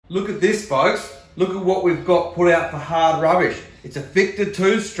Look at this, folks. Look at what we've got put out for hard rubbish. It's a Victa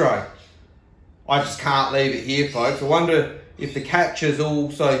 2-stroke. I just can't leave it here, folks. I wonder if the catcher's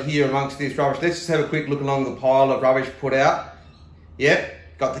also here amongst this rubbish. Let's just have a quick look along the pile of rubbish put out. Yep,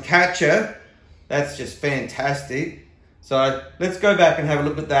 got the catcher. That's just fantastic. So let's go back and have a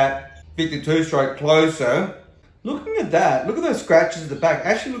look at that Victa 2-stroke closer. Looking at that, look at those scratches at the back.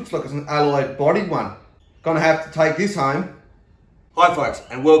 Actually looks like it's an alloyed bodied one. Gonna have to take this home. Hi folks,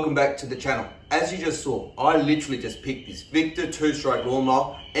 and welcome back to the channel. As you just saw, I literally just picked this Victa 2-stroke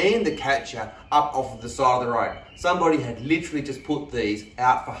lawnmower and the catcher up off of the side of the road. Somebody had literally just put these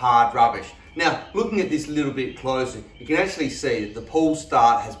out for hard rubbish. Now, looking at this a little bit closer, you can actually see that the pull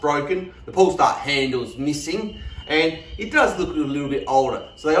start has broken, the pull start handle's missing, and it does look a little bit older.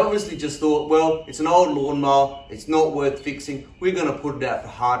 So they obviously just thought, well, it's an old lawnmower, it's not worth fixing, we're gonna put it out for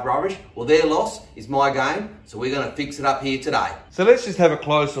hard rubbish. Well, their loss is my gain, so we're gonna fix it up here today. So let's just have a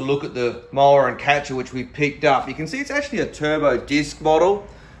closer look at the mower and catcher which we picked up. You can see it's actually a turbo disc model.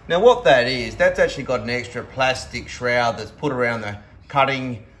 Now what that is, that's actually got an extra plastic shroud that's put around the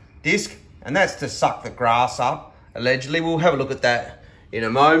cutting disc, and that's to suck the grass up, allegedly. We'll have a look at that in a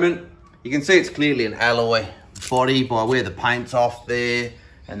moment. You can see it's clearly an alloy body by where the paint's off there,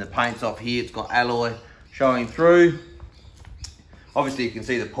 and the paint's off here. It's got alloy showing through. Obviously you can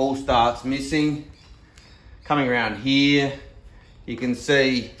see the pull start's missing. Coming around here, you can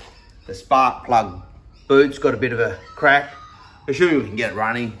see the spark plug boot's got a bit of a crack. Assuming we can get it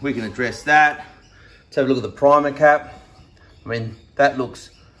running, we can address that. Let's have a look at the primer cap. I mean, that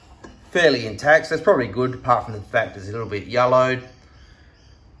looks fairly intact, so that's probably good, apart from the fact it's a little bit yellowed.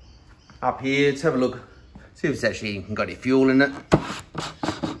 Up here, let's have a look, see if it's actually got any fuel in it.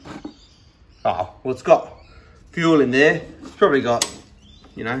 Oh, well, it's got fuel in there. It's probably got,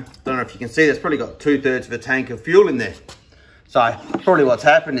 you know, don't know if you can see, that's probably got 2/3 of a tank of fuel in there. So probably what's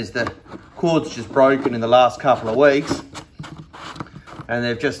happened is the cord's just broken in the last couple of weeks, and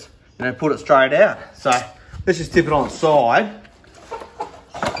they've just, you know, put it straight out. So let's just tip it on its side.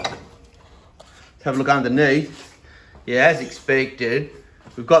 Let's have a look underneath. Yeah, as expected,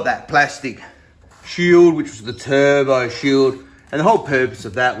 we've got that plastic shield, which was the turbo shield, and the whole purpose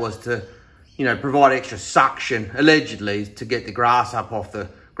of that was to, you know, provide extra suction, allegedly, to get the grass up off the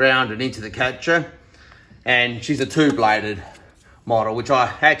ground and into the catcher. And she's a 2-bladed model, which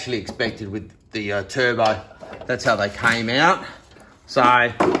I actually expected with the turbo. That's how they came out. So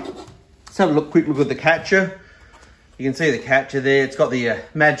let's have a quick look at the catcher. You can see the catcher there. It's got the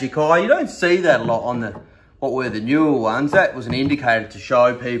magic eye. You don't see that a lot on what were the newer ones. That was an indicator to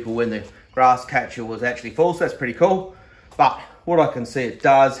show people when the grass catcher was actually full, so that's pretty cool. But what I can see it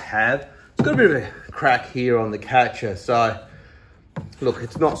does have, it's got a bit of a crack here on the catcher. So look,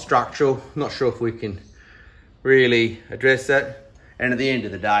 it's not structural. Not sure if we can really address that. And at the end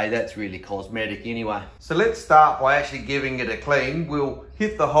of the day, that's really cosmetic anyway. So let's start by actually giving it a clean. We'll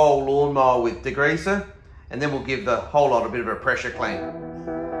hit the whole lawnmower with degreaser, and then we'll give the whole lot a bit of a pressure clean.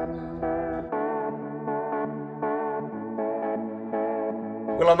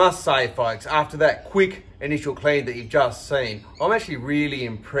 Well, I must say, folks, after that quick initial clean that you've just seen, I'm actually really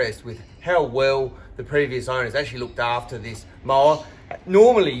impressed with how well the previous owners actually looked after this mower.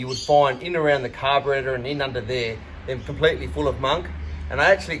 Normally, you would find in around the carburetor and in under there, they're completely full of muck. And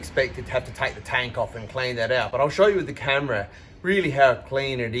I actually expected to have to take the tank off and clean that out. But I'll show you with the camera really how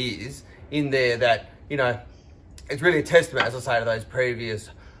clean it is in there, that, you know, it's really a testament, as I say, to those previous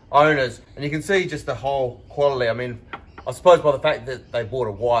owners. And you can see just the whole quality. I mean, I suppose by the fact that they bought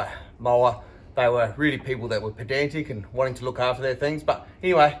a white mower, they were really people that were pedantic and wanting to look after their things. But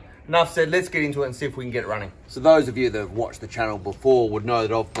anyway, enough said, let's get into it and see if we can get it running. So those of you that have watched the channel before would know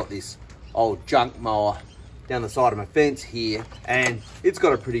that I've got this old junk mower down the side of my fence here, and it's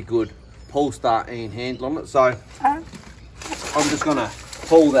got a pretty good pull start and handle on it. So I'm just gonna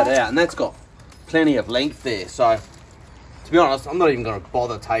pull that out, and that's got plenty of length there. So to be honest, I'm not even gonna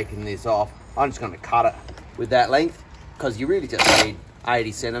bother taking this off. I'm just gonna cut it with that length, because you really just need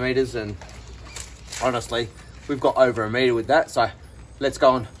 80 centimeters, and honestly, we've got over 1 meter with that. So let's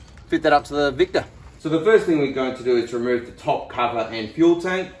go and fit that up to the Victa. So the first thing we're going to do is to remove the top cover and fuel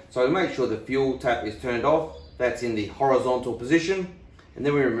tank. So we make sure the fuel tap is turned off. That's in the horizontal position. And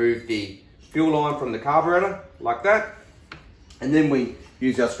then we remove the fuel line from the carburetor, like that. And then we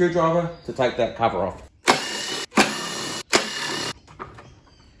use our screwdriver to take that cover off.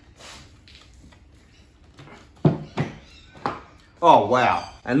 Oh wow,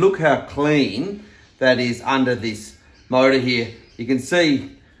 and look how clean that is under this motor here. You can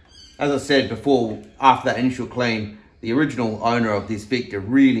see, as I said before, after that initial clean, the original owner of this Victa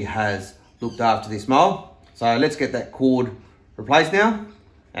really has looked after this mower. So let's get that cord replaced now.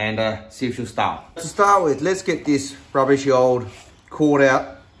 and see if she'll start. To start with, let's get this rubbishy old cord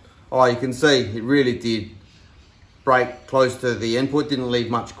out. Oh, you can see it really did break close to the end point, didn't leave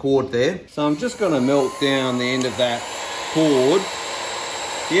much cord there. So I'm just going to melt down the end of that cord,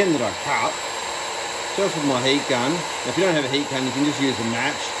 the end that I cut, just with my heat gun. Now, if you don't have a heat gun, you can just use a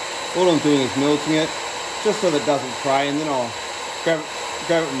match. All I'm doing is melting it, just so that it doesn't fray, and then I'll grab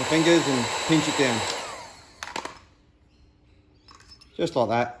it with my fingers and pinch it down. Just like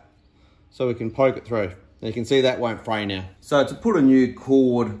that, so we can poke it through. And you can see that won't fray now. So to put a new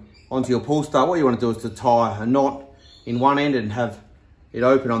cord onto your pull start, what you want to do is to tie a knot in one end and have it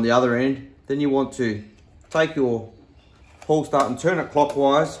open on the other end. Then you want to take your pull start and turn it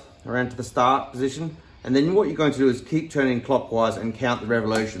clockwise around to the start position. And then what you're going to do is keep turning clockwise and count the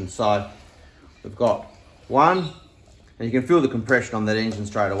revolutions. So we've got 1, and you can feel the compression on that engine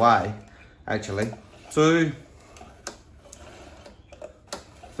straight away, actually. 2,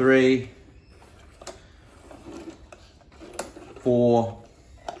 3, 4,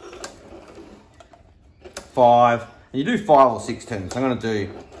 5, and you do 5 or 6 turns. I'm going to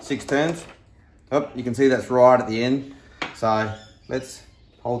do 6 turns. Oh, you can see that's right at the end. So let's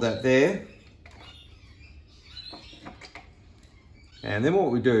hold that there. And then what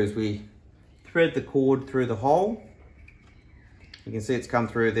we do is we thread the cord through the hole. You can see it's come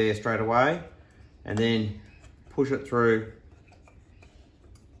through there straight away, and then push it through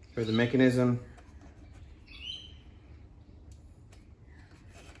the mechanism.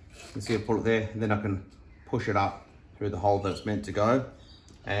 You can see I pull it there, and then I can push it up through the hole that it's meant to go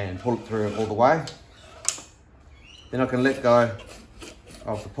and pull it through all the way. Then I can let go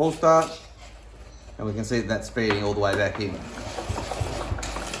of the pull start, and we can see that's speeding all the way back in.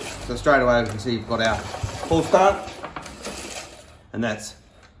 So straight away we can see we've got our pull start, and that's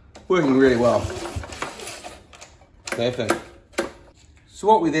working really well. Perfect. So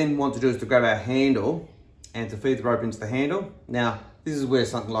what we then want to do is to grab our handle and to feed the rope into the handle. Now, this is where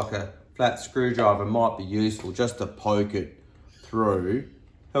something like a flat screwdriver might be useful, just to poke it through,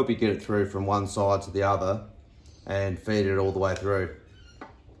 help you get it through from one side to the other and feed it all the way through.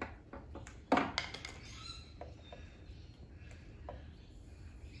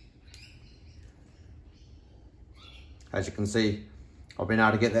 As you can see, I've been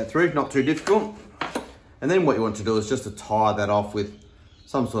able to get that through, not too difficult. And then what you want to do is just to tie that off with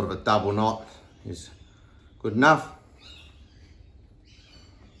some sort of a double knot is good enough.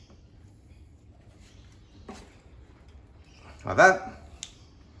 Like that.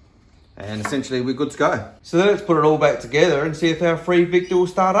 And essentially we're good to go. So then let's put it all back together and see if our free Victa will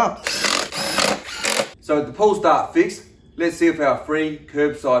start up. So with the pull start fixed, let's see if our free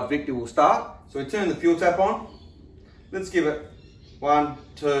curbside Victa will start. So we turn the fuel tap on. Let's give it 1,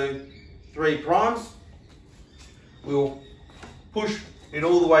 2, 3 primes. We'll push it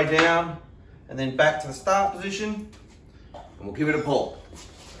all the way down and then back to the start position, and we'll give it a pull.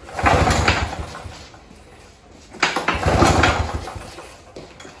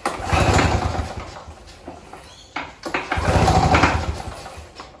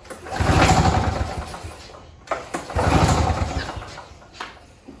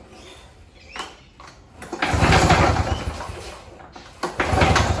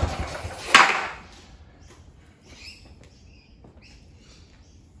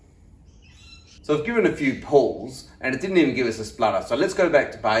 So I've given a few pulls and it didn't even give us a splutter. So let's go back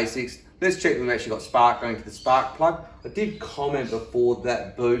to basics. Let's check we've actually got spark going to the spark plug. I did comment before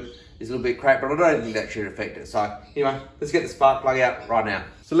that boot is a little bit cracked, but I don't think that should affect it. So anyway, let's get the spark plug out right now.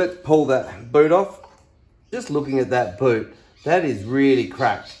 So let's pull that boot off. Just looking at that boot, that is really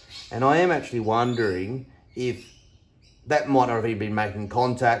cracked. And I am actually wondering if that might not have even been making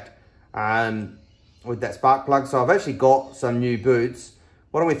contact with that spark plug. So I've actually got some new boots.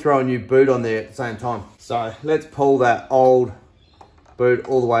 Why don't we throw a new boot on there at the same time? So let's pull that old boot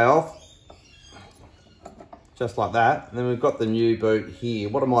all the way off. Just like that. And then we've got the new boot here.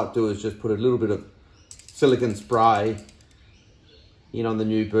 What I might do is just put a little bit of silicone spray in on the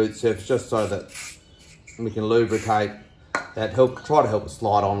new boot surface, just so that we can lubricate that, try to help it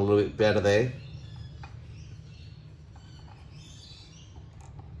slide on a little bit better there.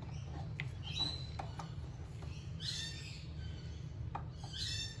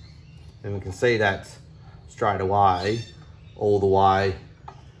 And we can see that straight away, all the way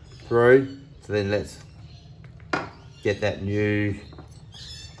through. So then let's get that new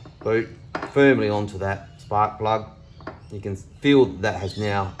boot firmly onto that spark plug. You can feel that has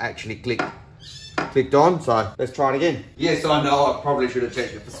now actually clicked on. So let's try it again. Yes, I know I probably should have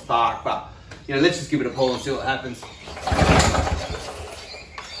checked it for spark, but you know, let's just give it a pull and see what happens.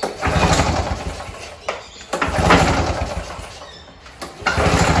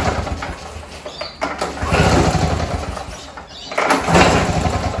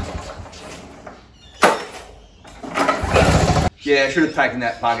 Yeah, I should have taken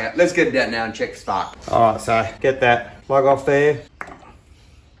that plug out. Let's get it out now and check the spark. All right, so get that plug off there.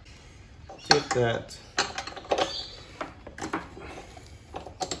 Get that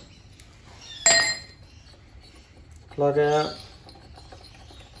plug out.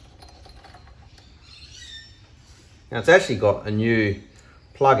 Now it's actually got a new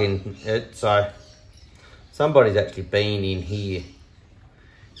plug in it, so somebody's actually been in here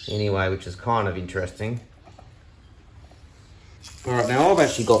anyway, which is kind of interesting. All right, now I've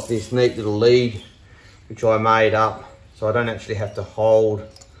actually got this neat little lead which I made up, so I don't actually have to hold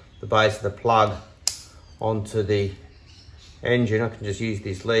the base of the plug onto the engine. I can just use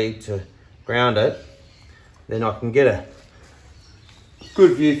this lead to ground it. Then I can get a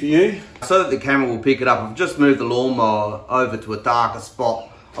good view for you. So that the camera will pick it up, I've just moved the lawnmower over to a darker spot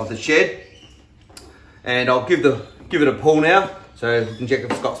of the shed, and I'll give it a pull now so you can check if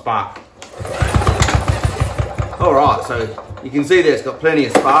it's got spark. All right, so you can see there it's got plenty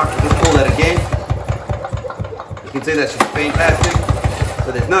of spark. I'll just pull that again. You can see that's just fantastic.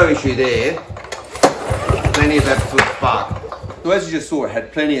 So there's no issue there. Plenty of absolute spark. So as you just saw, it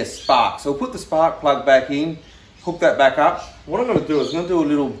had plenty of spark. So we'll put the spark plug back in, hook that back up. What I'm going to do is I'm going to do a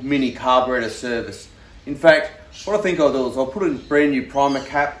little mini carburetor service. In fact, what I think I'll do is I'll put a brand new primer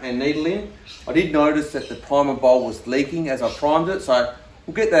cap and needle in. I did notice that the primer bowl was leaking as I primed it, so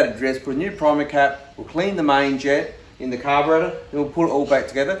we'll get that addressed, put a new primer cap, we'll clean the main jet in the carburetor, and we'll put it all back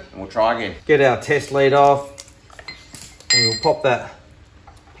together and we'll try again. Get our test lead off, and we'll pop that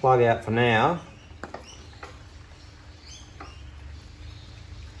plug out for now.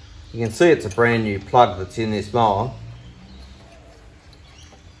 You can see it's a brand new plug that's in this mower.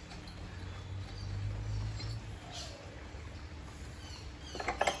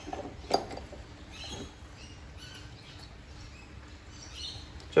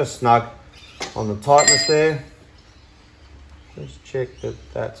 Just snug on the tightness there. Just check that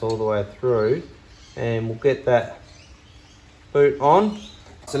that's all the way through, and we'll get that boot on.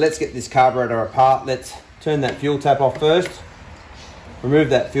 So let's get this carburetor apart. Let's turn that fuel tap off first. Remove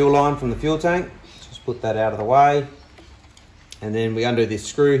that fuel line from the fuel tank. Just put that out of the way. And then we undo this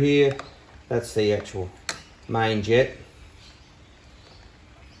screw here. That's the actual main jet.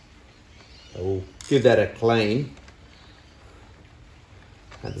 So we'll give that a clean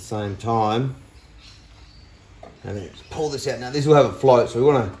at the same time. And then just pull this out. Now this will have a float, so we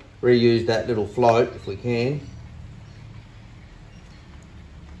want to reuse that little float if we can.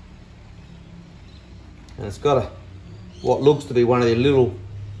 And it's got what looks to be one of the little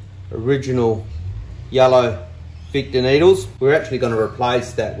original yellow Victa needles. We're actually going to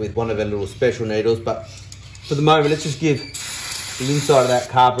replace that with one of our little special needles, but for the moment let's just give the inside of that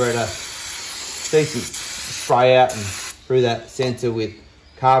carburetor decent spray out and through that sensor with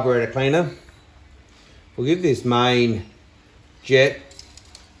carburetor cleaner. We'll give this main jet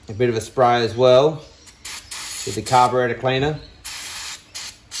a bit of a spray as well with the carburetor cleaner,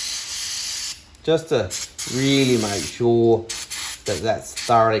 just to really make sure that that's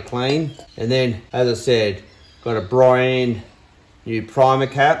thoroughly clean. And then, as I said, got a brand new primer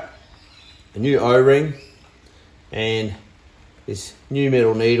cap, a new O-ring, and this new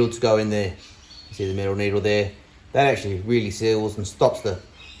metal needle to go in there. You see the metal needle there? That actually really seals and stops the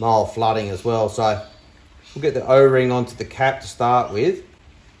mild flooding as well. So we'll get the O-ring onto the cap to start with,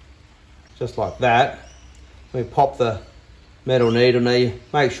 just like that. We pop the metal needle there.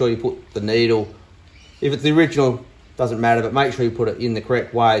 Make sure you put the needle, if it's the original, doesn't matter, but make sure you put it in the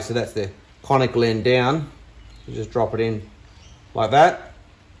correct way. So that's the conical end down. You just drop it in like that.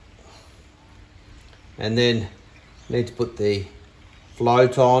 And then need to put the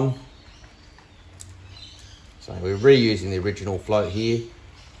float on. So we're reusing the original float here.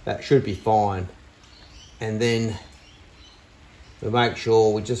 That should be fine. And then we make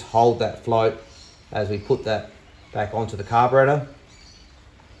sure we just hold that float as we put that back onto the carburetor.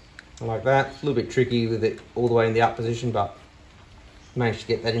 Like that. It's a little bit tricky with it all the way in the up position, but managed to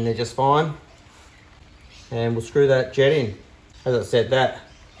get that in there just fine. And we'll screw that jet in. As I said, that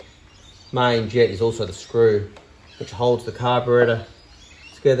main jet is also the screw which holds the carburetor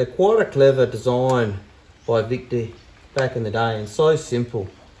together. Quite a clever design by Victa back in the day, and so simple.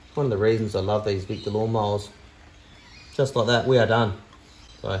 One of the reasons I love these Victa lawnmowers. Just like that, we are done.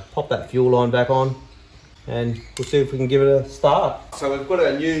 So pop that fuel line back on and we'll see if we can give it a start. So we've got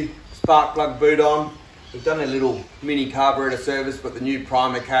a new spark plug boot on. We've done a little mini carburetor service, but the new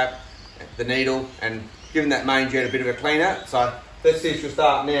primer cap, the needle, and given that main jet a bit of a clean out. So let's see if she'll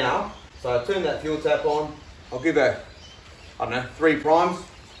start now. So I turn that fuel tap on. I'll give her, I don't know, 3 primes.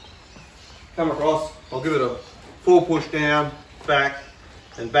 Come across, I'll give it a full push down, back,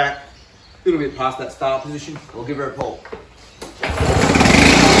 and back, a little bit past that start position. I'll give her a pull.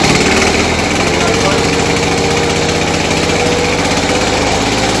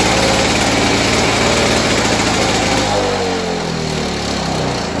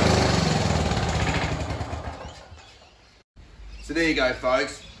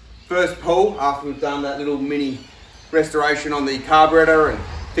 folks. First pull after we've done that little mini restoration on the carburetor and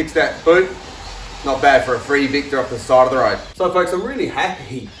fixed that boot. Not bad for a free Victa off the side of the road. So folks, I'm really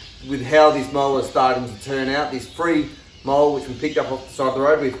happy with how this mower is starting to turn out. This free mower which we picked up off the side of the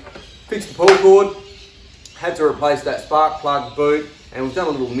road. We've fixed the pull cord, had to replace that spark plug boot, and we've done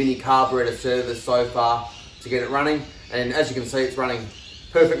a little mini carburetor service so far to get it running. And as you can see, it's running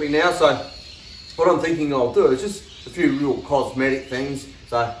perfectly now. So what I'm thinking I'll do is just a few little cosmetic things.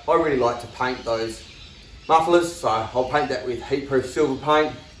 So I really like to paint those mufflers, so I'll paint that with heat-proof silver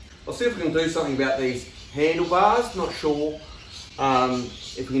paint. I'll see if we can do something about these handlebars. Not sure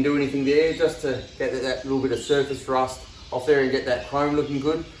if we can do anything there, just to get that little bit of surface rust off there and get that chrome looking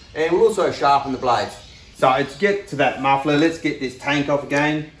good. And we'll also sharpen the blades. So to get to that muffler, let's get this tank off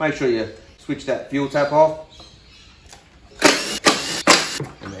again. Make sure you switch that fuel tap off.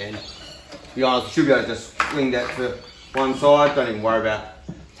 And then, to be honest, you should be able to just swing that to one side. Don't even worry about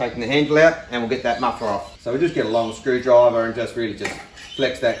taking the handle out, and we'll get that muffler off. So we just get a long screwdriver and just really just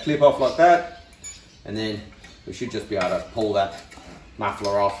flex that clip off like that. And then we should just be able to pull that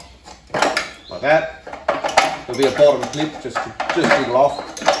muffler off like that. There'll be a bottom clip just jiggle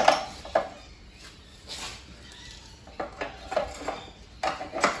off.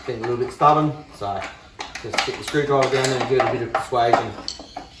 Getting a little bit stubborn, so just get the screwdriver down there and give it a bit of persuasion.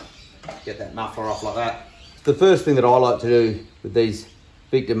 Get that muffler off like that. The first thing that I like to do with these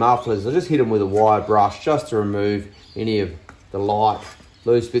Victa mufflers, I just hit them with a wire brush just to remove any of the light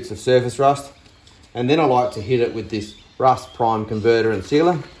loose bits of surface rust. And then I like to hit it with this rust prime converter and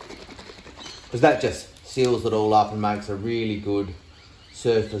sealer, because that just seals it all up and makes a really good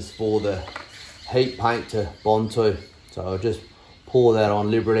surface for the heat paint to bond to. So I'll just pour that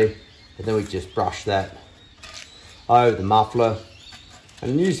on liberally, and then we just brush that over the muffler.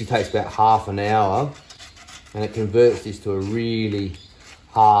 And it usually takes about half an hour, and it converts this to a really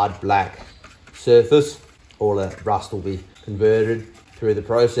hard black surface. All the rust will be converted through the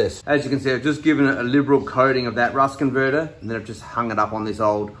process. As you can see, I've just given it a liberal coating of that rust converter, and then I've just hung it up on this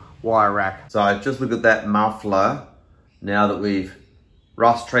old wire rack. So just look at that muffler now that we've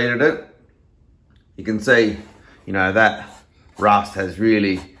rust treated it. You can see, you know, that rust has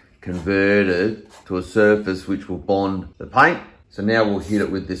really converted to a surface which will bond the paint. So now we'll hit it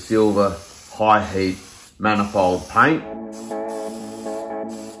with the silver high heat manifold paint.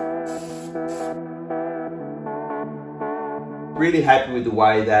 Really happy with the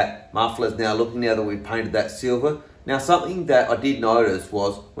way that muffler is now looking now that we've painted that silver. Now something that I did notice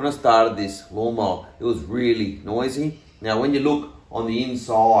was when I started this lawnmower, it was really noisy. Now when you look on the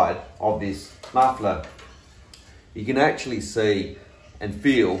inside of this muffler, you can actually see and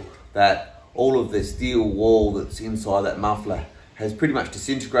feel that all of the steel wall that's inside that muffler has pretty much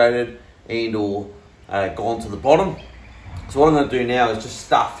disintegrated and or gone to the bottom. So what I'm going to do now is just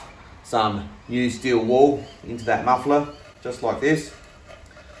stuff some new steel wool into that muffler, just like this,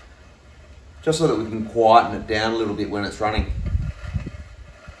 just so that we can quieten it down a little bit when it's running.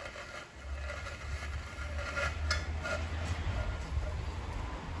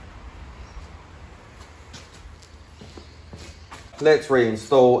 Let's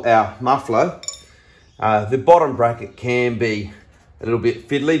reinstall our muffler. The bottom bracket can be a little bit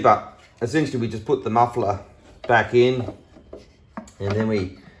fiddly, but essentially we just put the muffler back in, and then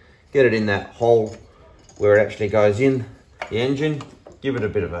we get it in that hole where it actually goes in the engine, give it a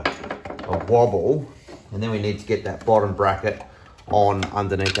bit of a wobble, and then we need to get that bottom bracket on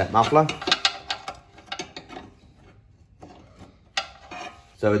underneath that muffler.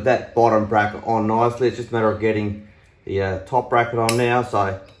 So with that bottom bracket on nicely, it's just a matter of getting the top bracket on now.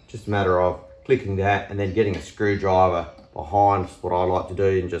 So just a matter of clicking that and then getting a screwdriver behind, what I like to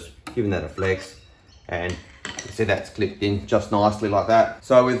do, and just giving that a flex, and you see that's clipped in just nicely like that.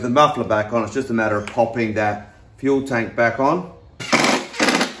 So with the muffler back on, it's just a matter of popping that fuel tank back on.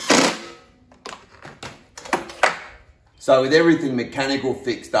 So with everything mechanical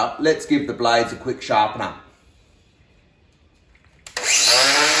fixed up, let's give the blades a quick sharpen up.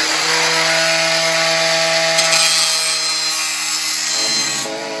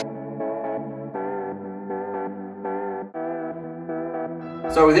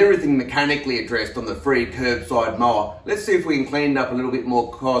 So with everything mechanically addressed on the free curbside mower, let's see if we can clean it up a little bit more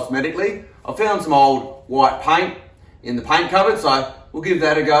cosmetically. I found some old white paint in the paint cupboard, so we'll give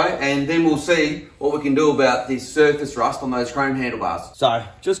that a go, and then we'll see what we can do about this surface rust on those chrome handlebars. So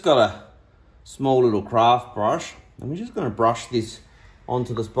just got a small little craft brush, and we're just going to brush this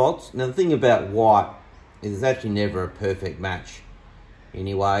onto the spots. Now the thing about white is it's actually never a perfect match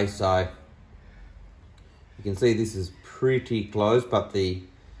anyway, so you can see this is pretty close, but the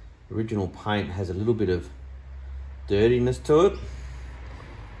original paint has a little bit of dirtiness to it.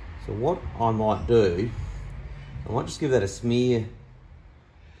 So what I might do, I might just give that a smear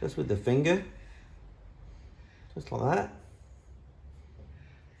just with the finger, just like that,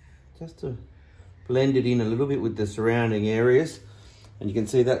 just to blend it in a little bit with the surrounding areas. And you can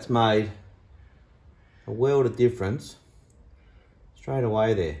see that's made a world of difference straight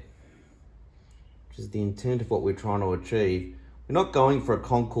away there, which is the intent of what we're trying to achieve. We're not going for a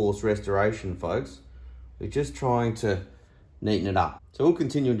concourse restoration, folks. We're just trying to neaten it up. So we'll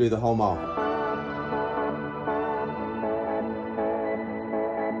continue and do the whole mow.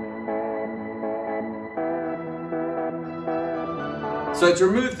 So to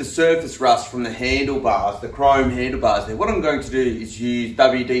remove the surface rust from the handlebars, the chrome handlebars there, what I'm going to do is use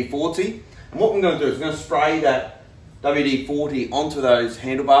WD-40. And what I'm going to do is I'm going to spray that WD-40 onto those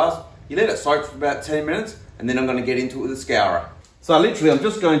handlebars. You let it soak for about 10 minutes, and then I'm going to get into it with a scourer. So literally, I'm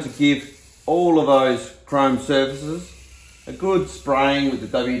just going to give all of those chrome surfaces a good spraying with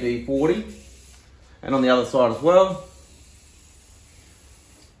the WD-40, and on the other side as well.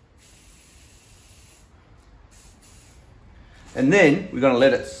 And then we're going to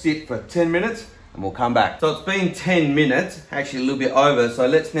let it sit for 10 minutes and we'll come back. So it's been 10 minutes, actually a little bit over, so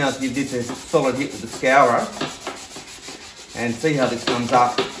let's now give this a solid hit with the scourer and see how this comes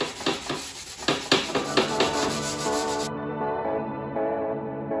up.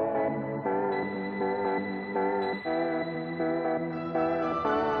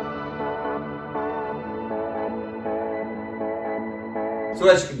 So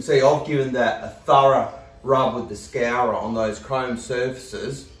as you can see, I've given that a thorough rub with the scourer on those chrome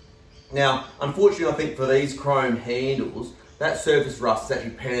surfaces. Now, unfortunately, I think for these chrome handles, that surface rust has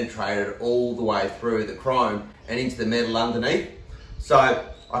actually penetrated all the way through the chrome and into the metal underneath. So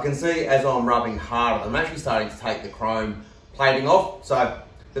I can see as I'm rubbing harder, I'm actually starting to take the chrome plating off. So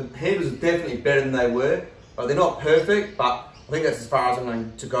the handles are definitely better than they were, but they're not perfect, but I think that's as far as I'm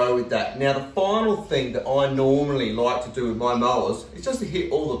going to go with that. Now, the final thing that I normally like to do with my mowers is just to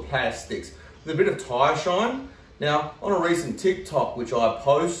hit all the plastics with a bit of tyre shine. Now, on a recent TikTok which I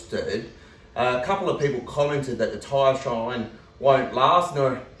posted, a couple of people commented that the tyre shine won't last. There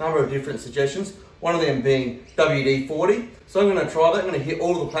are a number of different suggestions, one of them being WD-40. So I'm going to try that. I'm going to hit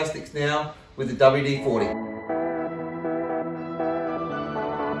all the plastics now with the WD-40.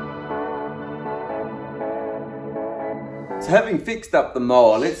 So having fixed up the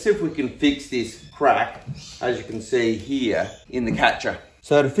mower, let's see if we can fix this crack, as you can see here, in the catcher.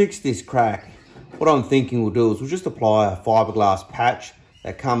 So to fix this crack, what I'm thinking we'll do is we'll just apply a fiberglass patch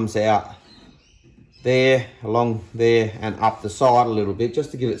that comes out there, along there, and up the side a little bit,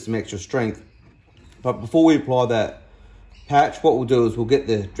 just to give it some extra strength. But before we apply that patch, what we'll do is we'll get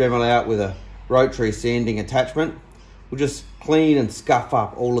the Dremel out with a rotary sanding attachment. We'll just clean and scuff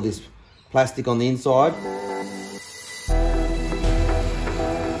up all of this plastic on the inside.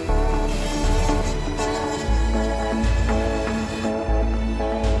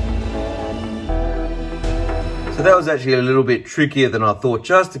 So that was actually a little bit trickier than I thought,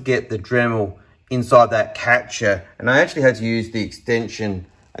 just to get the Dremel inside that catcher. And I actually had to use the extension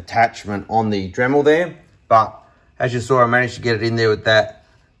attachment on the Dremel there. But as you saw, I managed to get it in there with that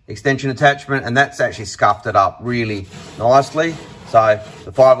extension attachment, and that's actually scuffed it up really nicely. So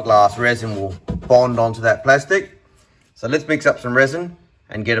the fiberglass resin will bond onto that plastic. So let's mix up some resin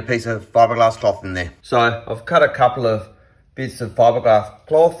and get a piece of fiberglass cloth in there. So I've cut a couple of bits of fiberglass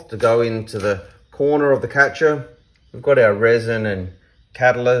cloth to go into the corner of the catcher. We've got our resin and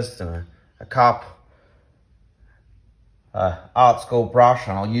catalyst and a cup, art school brush,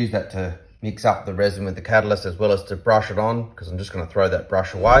 and I'll use that to mix up the resin with the catalyst as well as to brush it on, because I'm just going to throw that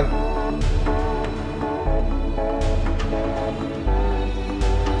brush away.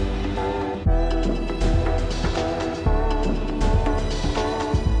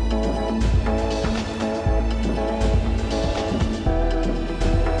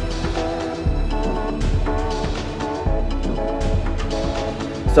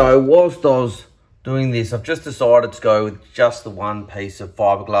 So whilst I was doing this, I've just decided to go with just the one piece of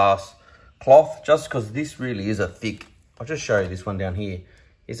fiberglass cloth, just because this really is a thick, I'll just show you this one down here.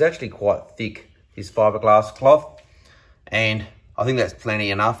 It's actually quite thick, this fiberglass cloth, and I think that's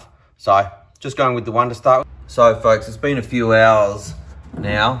plenty enough. So just going with the one to start with. So folks, it's been a few hours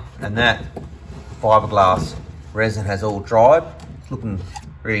now, and that fiberglass resin has all dried. It's looking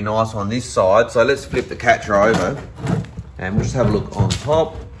really nice on this side. So let's flip the catcher over and we'll just have a look on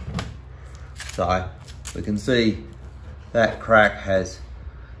top. So we can see that crack has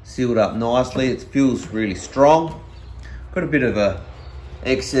sealed up nicely. It feels really strong. Got a bit of a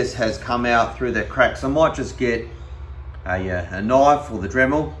excess has come out through that crack. So I might just get a knife or the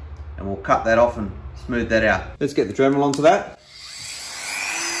Dremel and we'll cut that off and smooth that out. Let's get the Dremel onto that.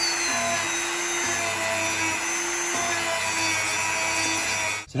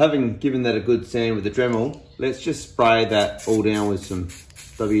 So having given that a good sand with the Dremel, let's just spray that all down with some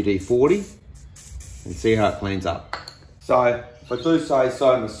WD-40 and see how it cleans up. So if I do say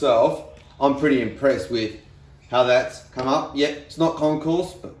so myself, I'm pretty impressed with how that's come up. Yep, it's not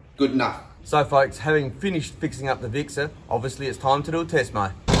concourse, but good enough. So folks, having finished fixing up the Victa, obviously it's time to do a test,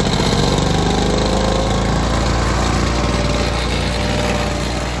 mate.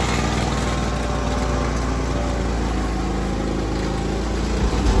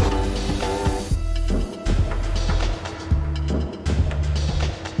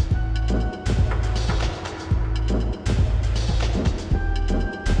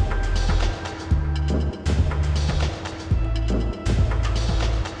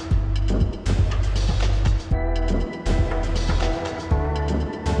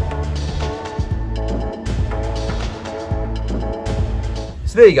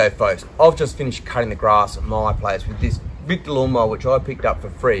 So there you go folks, I've just finished cutting the grass at my place with this VICTA lawnmower which I picked up for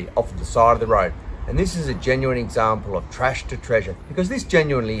free off of the side of the road. And this is a genuine example of trash to treasure because this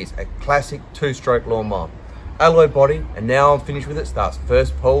genuinely is a classic 2-stroke lawnmower. Alloy body, and now I'm finished with it, starts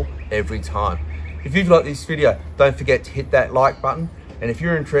first pull every time. If you've liked this video, don't forget to hit that like button. And if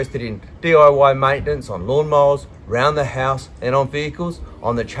you're interested in DIY maintenance on lawnmowers, around the house and on vehicles,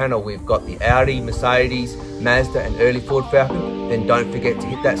 on the channel we've got the Audi, Mercedes, Mazda and early Ford Falcon, then don't forget to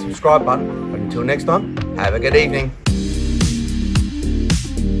hit that subscribe button. But until next time, have a good evening.